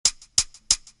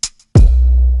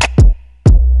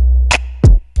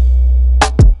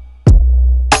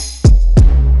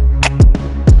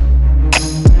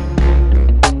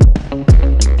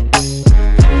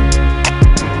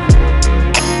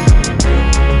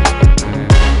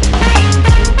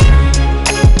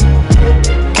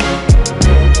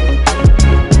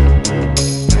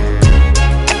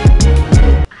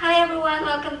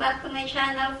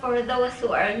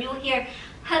new here,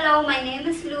 hello, my name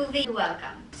is Luvi.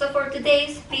 Welcome. So for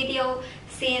today's video,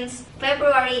 since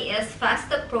February is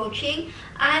fast approaching,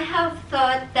 I have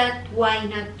thought that why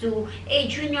not do a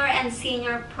junior and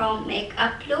senior prom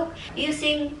makeup look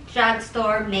using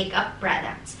drugstore makeup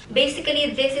products.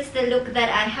 Basically, this is the look that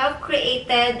I have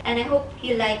created and I hope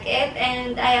you like it,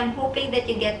 and I am hoping that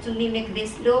you get to mimic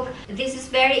this look. This is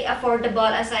very affordable,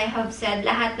 as I have said.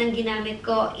 Lahat ng ginamit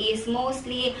ko is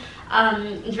mostly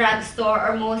drugstore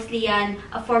or mostly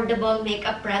affordable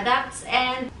makeup products,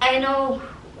 and I know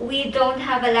we don't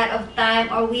have a lot of time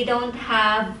or we don't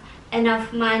have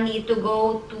enough money to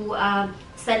go to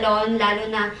salon, lalo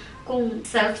na kung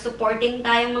self-supporting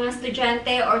tayong mga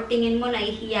estudyante or tingin mo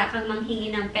nahihiya kang manghingi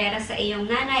ng pera sa iyong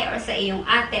nanay or sa iyong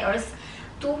ate or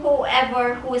to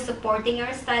whoever who is supporting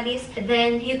your studies,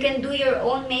 then you can do your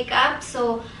own makeup.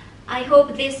 So I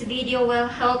hope this video will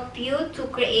help you to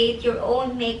create your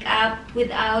own makeup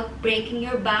without breaking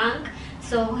your bank.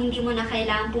 So, hindi mo na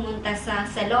kailangan pumunta sa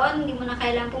salon, hindi mo na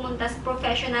kailangan pumunta sa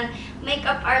professional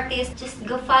makeup artist. Just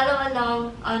go follow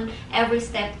along on every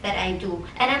step that I do.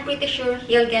 And I'm pretty sure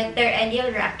you'll get there and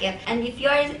you'll rock it. And if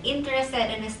you are interested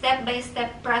in a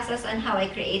step-by-step process on how I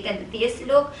created this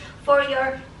look for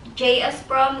your JS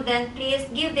Prom, then please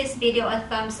give this video a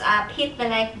thumbs up, hit the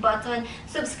like button,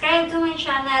 subscribe to my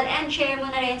channel, and share mo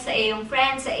na rin sa iyong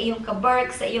friends, sa iyong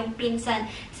kabark, sa iyong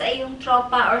pinsan, sa iyong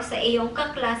tropa, or sa iyong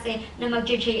kaklase na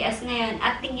mag-JS ngayon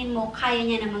at tingin mo kaya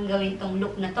niya namang gawin tong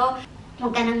look na to.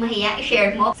 Huwag ka nang mahiya,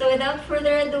 i-share mo. So without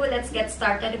further ado, let's get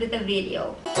started with the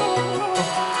video.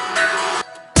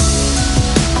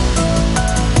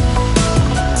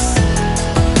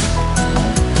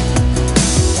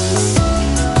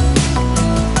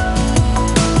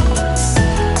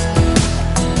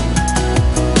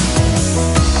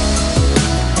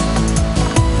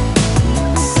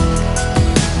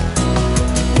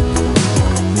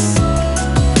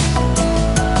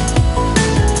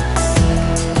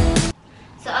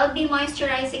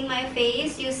 Moisturizing my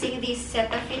face using this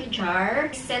Cetaphil jar,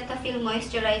 Cetaphil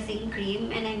moisturizing cream,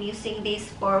 and I'm using this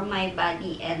for my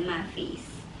body and my face.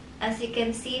 As you can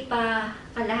see,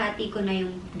 kalahati ko na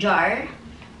yung jar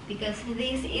because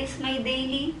this is my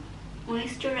daily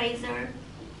moisturizer.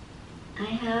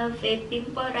 I have a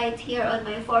pimple right here on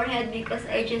my forehead because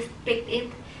I just picked it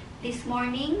this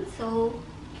morning. So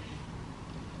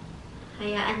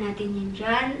hayaan natin yun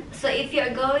dyan. So if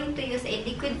you're going to use a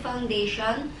liquid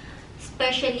foundation,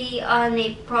 especially on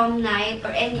a prom night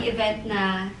or any event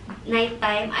na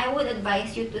nighttime, I would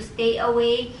advise you to stay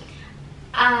away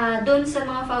dun sa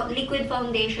mga liquid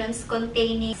foundations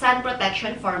containing sun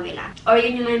protection formula. Or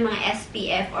yun yung mga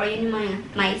SPF, or yun yung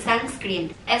my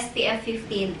sunscreen, SPF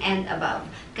 15 and above.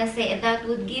 Kasi that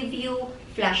would give you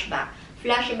flashback.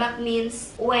 Flashback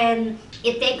means when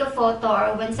you take a photo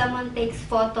or when someone takes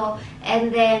photo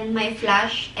and then may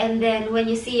flash, and then when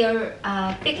you see your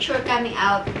picture coming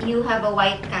out, you have a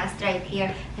white cast right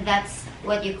here. That's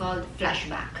what you call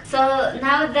flashback. So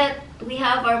now that we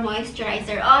have our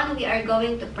moisturizer on, we are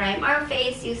going to prime our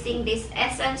face using this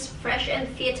Essence Fresh and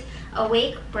Fit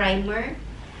Awake Primer.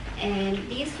 And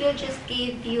this will just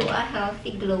give you a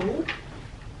healthy glow.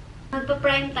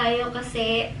 Magpa-prime tayo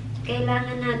kasi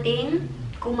kailangan nating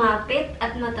kumapit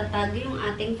at matatag yung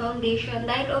ating foundation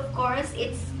dahil of course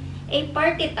it's a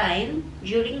party time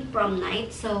during prom night.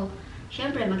 So,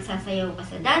 syempre magsasayaw ka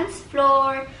sa dance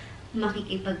floor,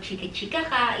 makikipag-chika-chika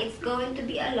ka, it's going to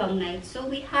be a long night. So,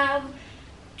 we have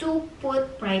to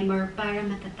put primer para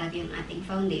matatag yung ating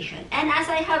foundation. And as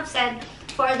I have said,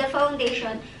 for the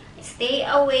foundation, stay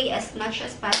away as much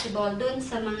as possible dun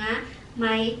sa mga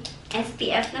my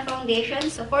SPF na foundation.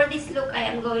 So for this look,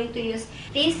 I am going to use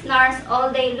this NARS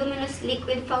All Day Luminous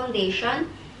Liquid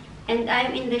Foundation, and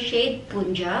I'm in the shade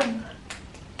Punjab.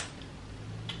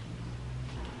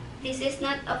 This is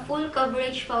not a full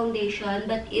coverage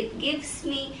foundation, but it gives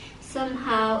me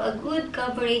somehow a good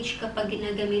coverage kapag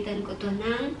ginagamitan ko to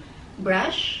ng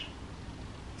brush.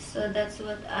 So that's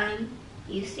what I'm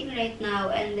using right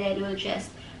now, and then we'll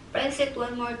just press it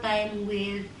one more time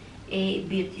with a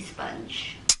beauty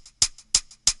sponge.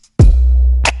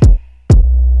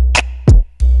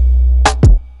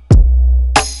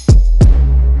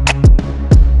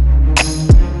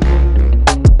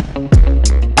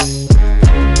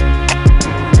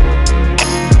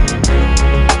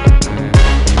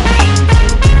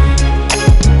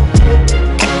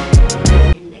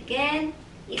 And again,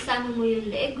 isama mo yung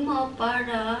leeg mo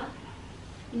para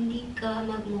hindi ka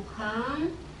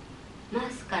magmukhang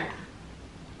mascara.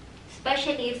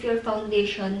 Especially if your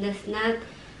foundation does not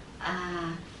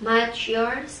match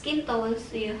your skin tone,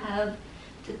 so you have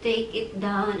to take it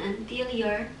down until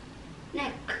your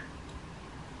neck.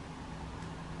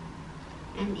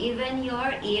 And even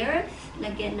your ears,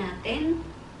 lagyan natin.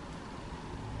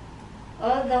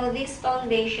 Although this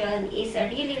foundation is a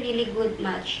really good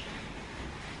match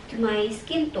to my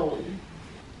skin tone.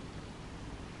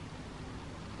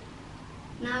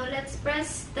 Now, let's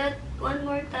press that one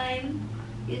more time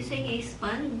using a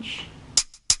sponge.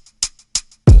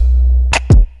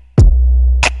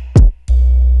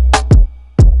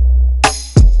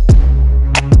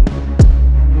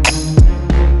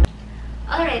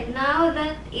 Alright, now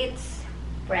that it's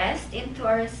pressed into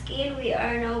our skin, we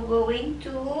are now going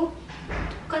to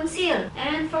conceal.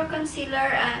 And for concealer,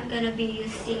 I'm gonna be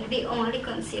using the only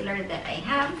concealer that I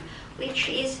have, which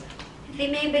is the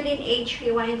Maybelline Age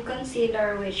Rewind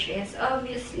Concealer, which is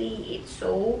obviously, it's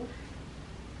so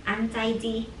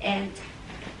untidy, and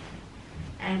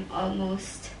I'm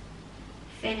almost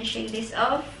finishing this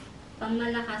off. Pang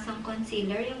malakasang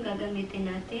concealer yung gagamitin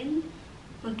natin.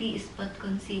 Mag-i-spot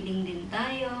concealing din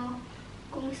tayo.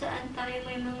 Kung saan tayo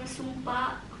may mga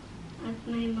sumpa at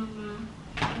may mga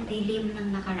dilim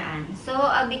ng nakaraan. So,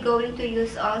 I'll be going to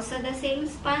use also the same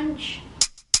sponge.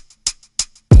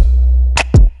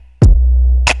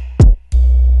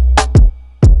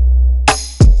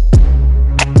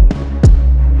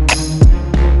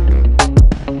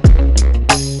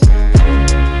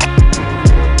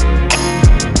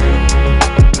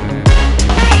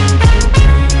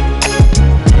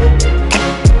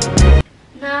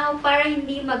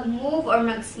 Mag-move or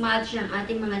mag-smudge ng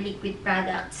ating mga liquid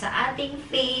products sa ating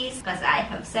face. Because I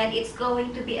have said it's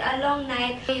going to be a long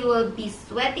night. You will be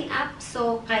sweating up.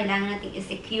 So, kailangan natin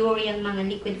i-secure yung mga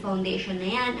liquid foundation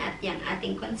na yan at yung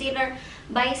ating concealer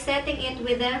by setting it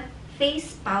with a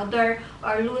face powder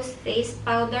or loose face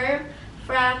powder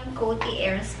from Coty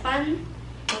Airspun.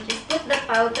 So, just put the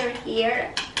powder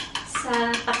here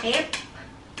sa takip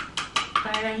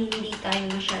para hindi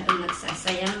tayo masyadong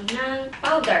nagsasayang ng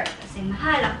powder kasi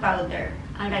mahal ang powder.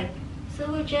 Alright, so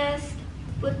we just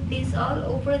put this all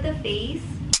over the face.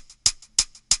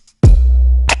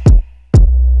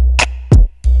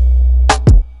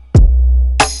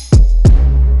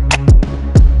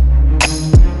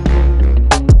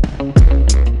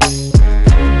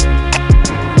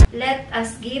 Let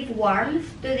us give warmth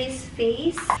to this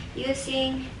face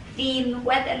using the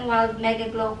Wet n Wild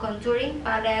Mega Glow Contouring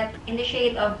Palette in the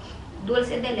shade of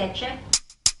Dulce de Leche.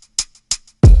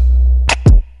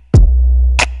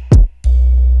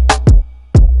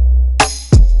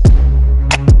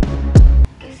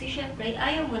 Kasi syempre,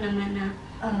 ayaw mo naman na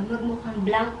magmukhang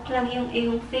blank lang yung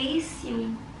iyong face,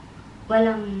 yung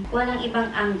walang ibang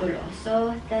angulo.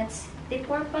 So, that's the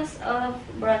purpose of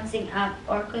bronzing up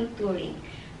or contouring.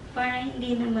 Para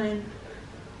hindi naman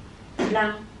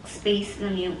blank space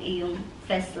lang yung iyong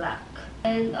face lock.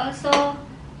 And also,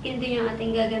 yun din yung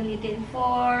ating gagamitin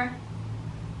for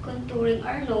contouring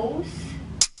our nose.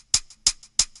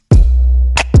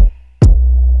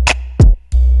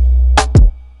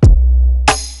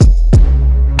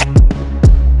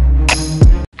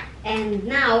 And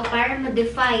now, para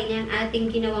ma-define yung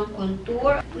ating ginawang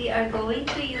contour, we are going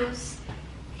to use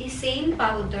the same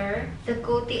powder, the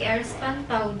Coty Airspun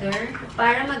powder,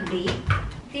 para mag-bake.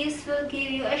 This will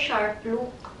give you a sharp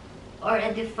look or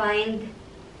a defined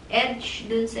edge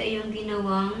dun sa iyong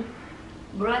ginawang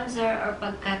bronzer or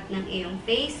pagkat ng iyong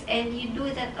face. And you do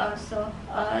that also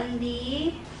on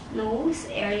the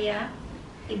nose area.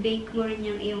 I-bake mo rin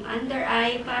yung iyong under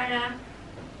eye para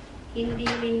hindi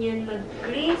rin yan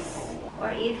mag-crease.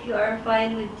 Or if you are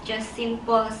fine with just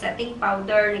simple setting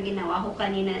powder na ginawa ko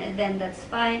kanina, then that's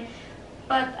fine.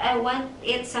 But I want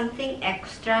it something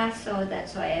extra, so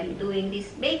that's why I'm doing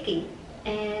this baking.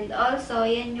 And also,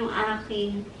 yan yung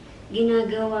aking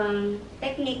ginagawang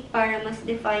technique para mas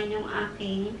define yung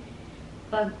aking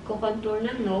pagkukontour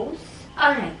ng nose.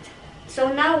 Alright. So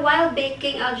now, while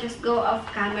baking, I'll just go off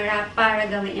camera para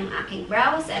gawin yung aking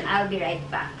brows, and I'll be right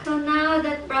back. So now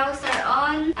that brows are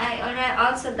on, I already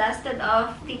also dusted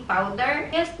off the powder.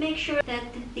 Just make sure that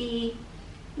the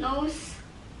nose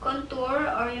contour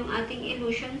or yung ating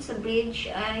illusion sa bridge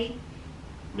ay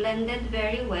blended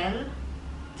very well.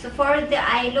 So for the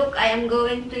eye look, I am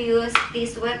going to use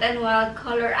this Wet n Wild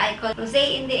Color Icon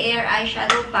Rosé in the Air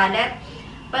eyeshadow palette.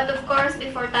 But of course,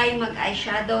 before tayo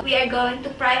mag-eyeshadow, we are going to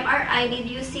prime our eyelid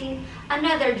using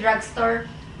another drugstore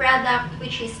product,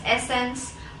 which is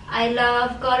Essence I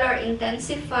Love Color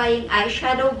Intensifying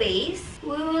Eyeshadow Base.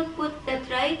 We will put that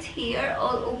right here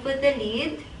all over the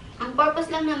lid. Ang purpose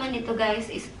lang naman nito, guys,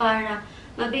 is para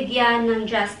mabigyan ng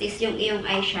justice yung iyong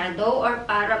eyeshadow or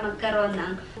para magkaroon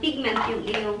ng pigment yung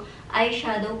iyong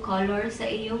eyeshadow color sa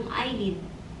iyong eyelid.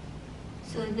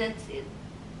 So, that's it.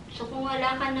 So, kung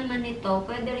wala ka naman nito,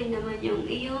 pwede rin naman yung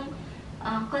iyong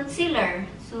concealer.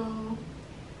 So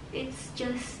it's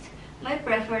just my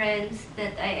preference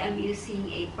that I am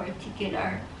using a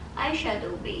particular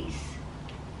eyeshadow base.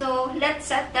 So let's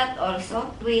set that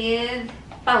also with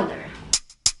powder.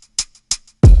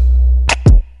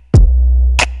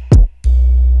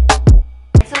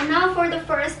 So now for the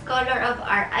first color of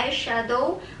our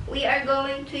eyeshadow, we are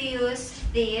going to use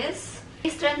this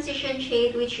transition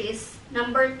shade, which is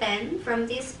number 10 from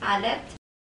this palette.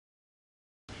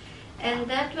 And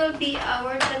that will be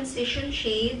our transition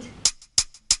shade.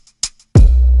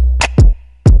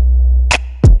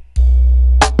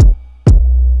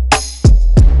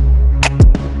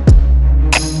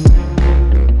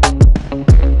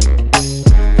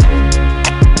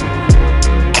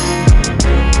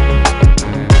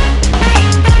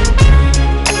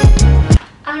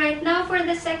 Alright, now for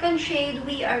the second shade,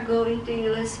 we are going to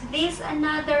use this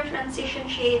another transition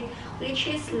shade, which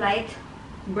is light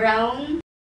brown.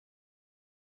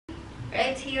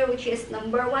 Right here, which is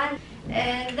number 1.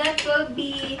 And that will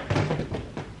be...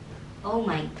 Oh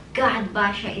my god,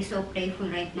 Basha is so playful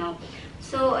right now.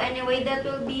 So anyway, that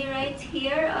will be right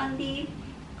here on the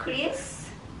crease.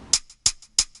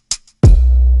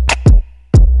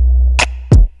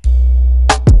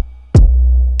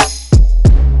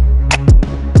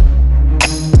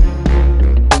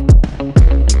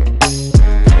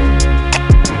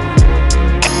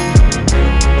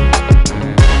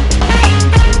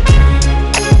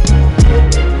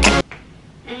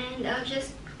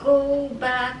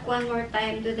 One more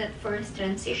time to that first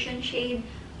transition shade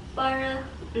para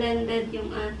blended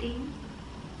yung ating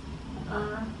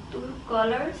two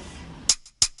colors.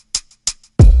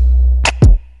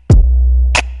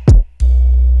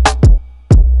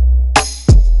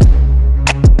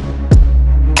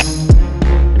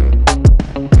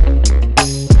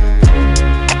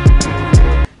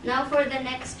 Now for the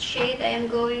next shade, I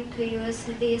am going to use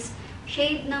this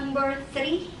shade number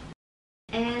 3.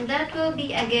 And that will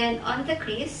be again on the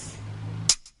crease.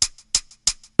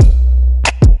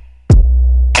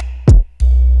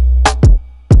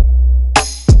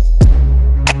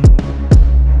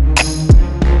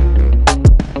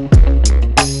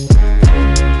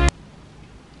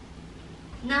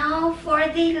 Now for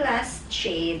the last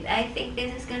shade, I think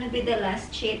this is going to be the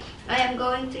last shade. I am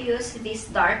going to use this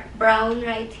dark brown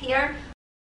right here,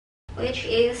 which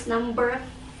is number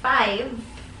 5.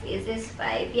 Is this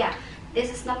 5? Yeah. This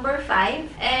is number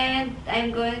 5, and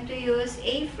I'm going to use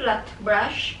a flat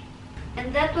brush,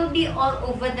 and that will be all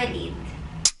over the lid.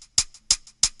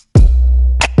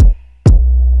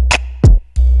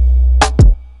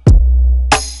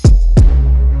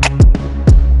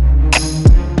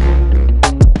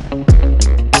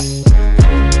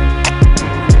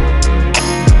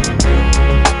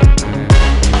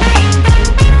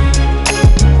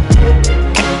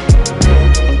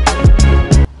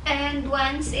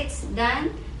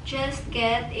 Just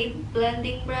get a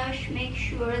blending brush. Make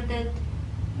sure that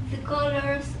the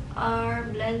colors are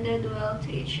blended well to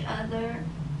each other.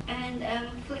 And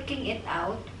I'm flicking it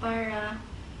out para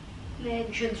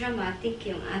medyo dramatic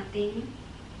yung ating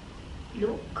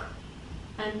look.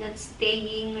 I'm not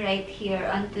staying right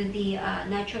here onto the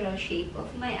natural shape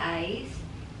of my eyes.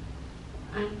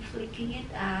 I'm flicking it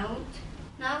out.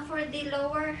 Now for the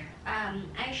lower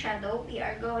eyeshadow, we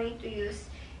are going to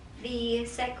use the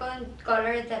second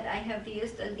color that I have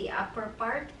used on the upper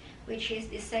part, which is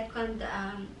the second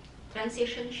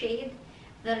transition shade,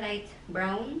 the light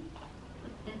brown.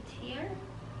 Put that here.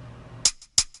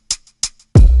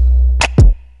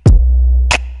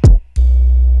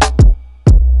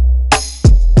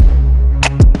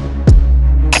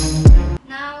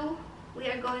 Now, we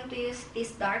are going to use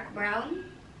this dark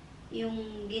brown,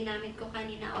 yung ginamit ko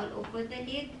kanina all over the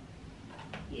lid,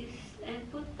 and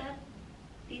put that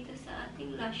dito sa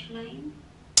ating lash line.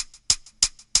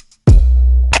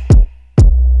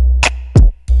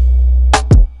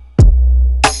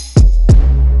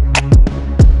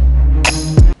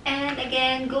 And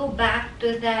again, go back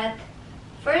to that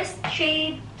first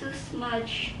shade to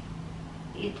smudge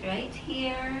it right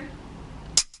here.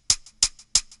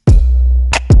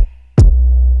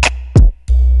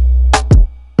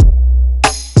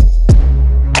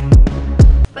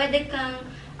 Pwede kang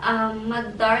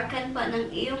mag-darken pa ng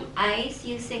iyong eyes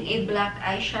using a black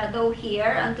eyeshadow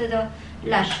here onto the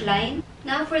lash line.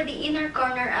 Now for the inner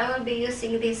corner, I will be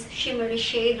using this shimmery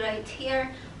shade right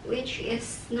here, which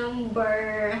is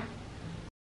number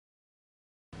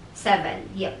 7.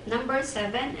 Yep, number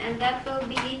 7. And that will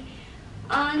be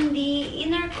on the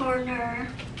inner corner.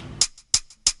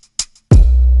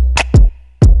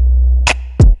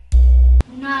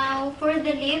 Now, Now, for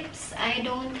the lips, I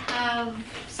don't have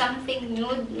something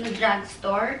nude na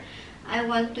drugstore. I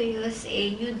want to use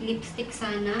a nude lipstick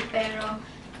sana. Pero,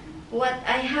 what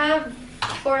I have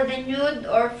for the nude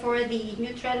or for the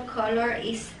neutral color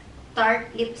is Tarte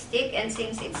lipstick. And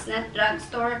since it's not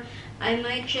drugstore, I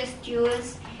might just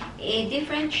use a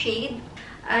different shade.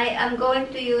 I am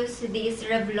going to use this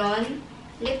Revlon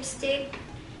lipstick.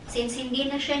 Since hindi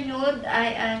na siya nude,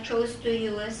 I chose to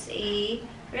use a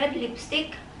red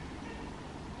lipstick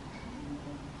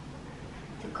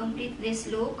to complete this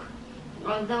look.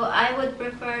 Although, I would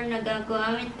prefer na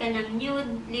gagamit ka ng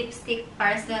nude lipstick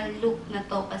para sa look na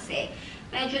to kasi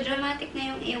medyo dramatic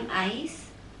na yung iyong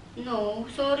eyes. No,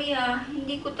 sorry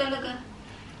hindi ko talaga,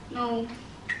 no,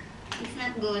 it's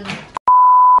not good.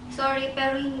 Sorry,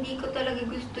 pero hindi ko talaga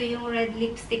gusto yung red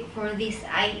lipstick for this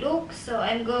eye look. So,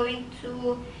 I'm going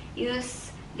to use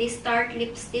this Tarte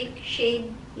lipstick. Shade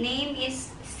name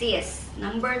is Sis,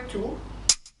 number 2.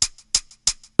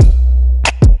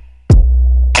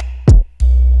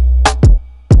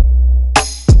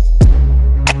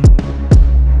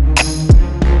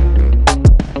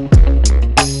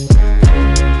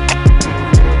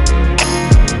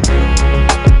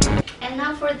 And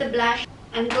now for the blush,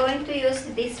 I'm going to use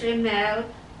this Rimmel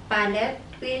palette,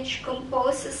 which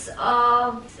composes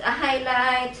of a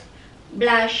highlight,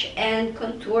 blush, and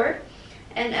contour.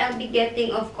 And I'll be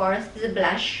getting, of course, the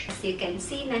blush. As you can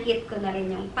see, na-hit ko na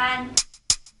rin yung pan.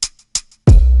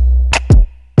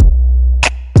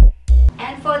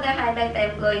 And for the highlight,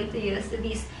 I'm going to use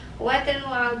this Wet n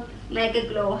Wild Mega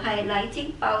Glow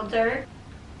Highlighting Powder.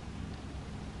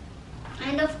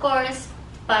 And of course,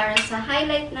 para sa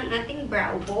highlight ng ating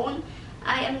brow bone,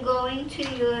 I am going to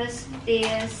use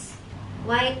this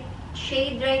white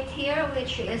shade right here,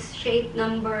 which is shade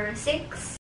number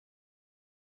 6.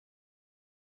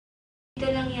 Ito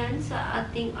lang yan sa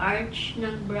ating arch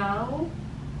ng brow,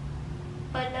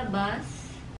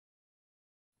 palabas.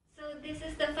 So, this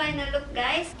is the final look,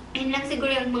 guys. Yun lang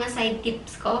siguro yung mga side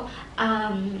tips ko.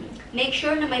 Make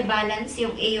sure na may balance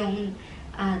yung iyong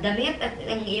damit at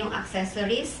yung iyong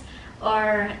accessories.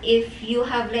 Or if you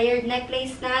have layered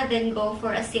necklace na, then go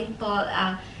for a simple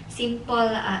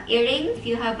earring. If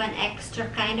you have an extra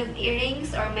kind of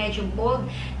earrings or medyo bold,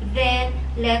 then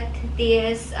let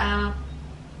this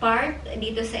part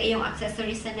dito sa iyong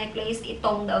accessories sa necklace,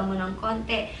 itone down mo ng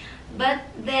konti. But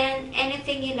then,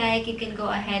 anything you like, you can go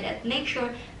ahead and make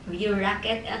sure you rock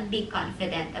it and be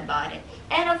confident about it.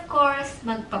 And of course,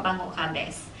 magpabango ka,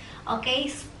 bes. Okay?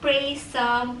 Spray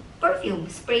some perfume.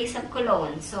 Spray some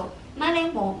cologne. So, malay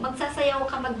mo, magsasayaw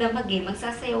ka magdamag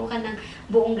magsasayaw ka ng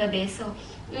buong gabi. So,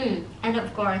 and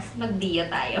of course, mag-dio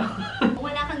tayo. Kung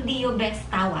wala kang dio, best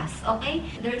tawas. Okay?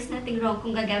 There's nothing wrong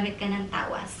kung gagamit ka ng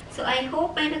tawas. So, I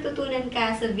hope may natutunan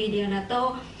ka sa video na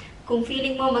to. Kung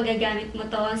feeling mo magagamit mo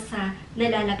to sa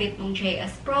nalalapit mong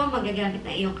JS Prom, magagamit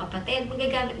ng iyong kapatid,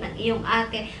 magagamit ng iyong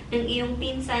ate, ng iyong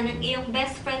pinsan, ng iyong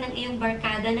best friend, ng iyong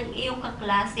barkada, ng iyong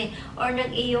kaklase, or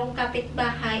ng iyong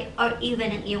kapitbahay, or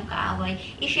even ng iyong kaaway,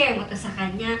 i-share mo to sa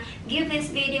kanya. Give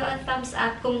this video a thumbs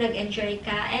up kung nag-enjoy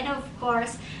ka. And of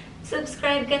course,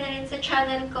 subscribe ka na rin sa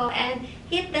channel ko and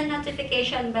hit the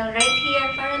notification bell right here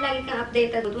para lagi kang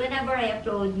updated whenever I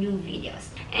upload new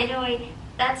videos. Anyway,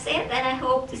 that's it, and I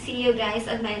hope to see you guys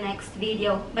on my next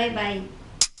video. Bye-bye!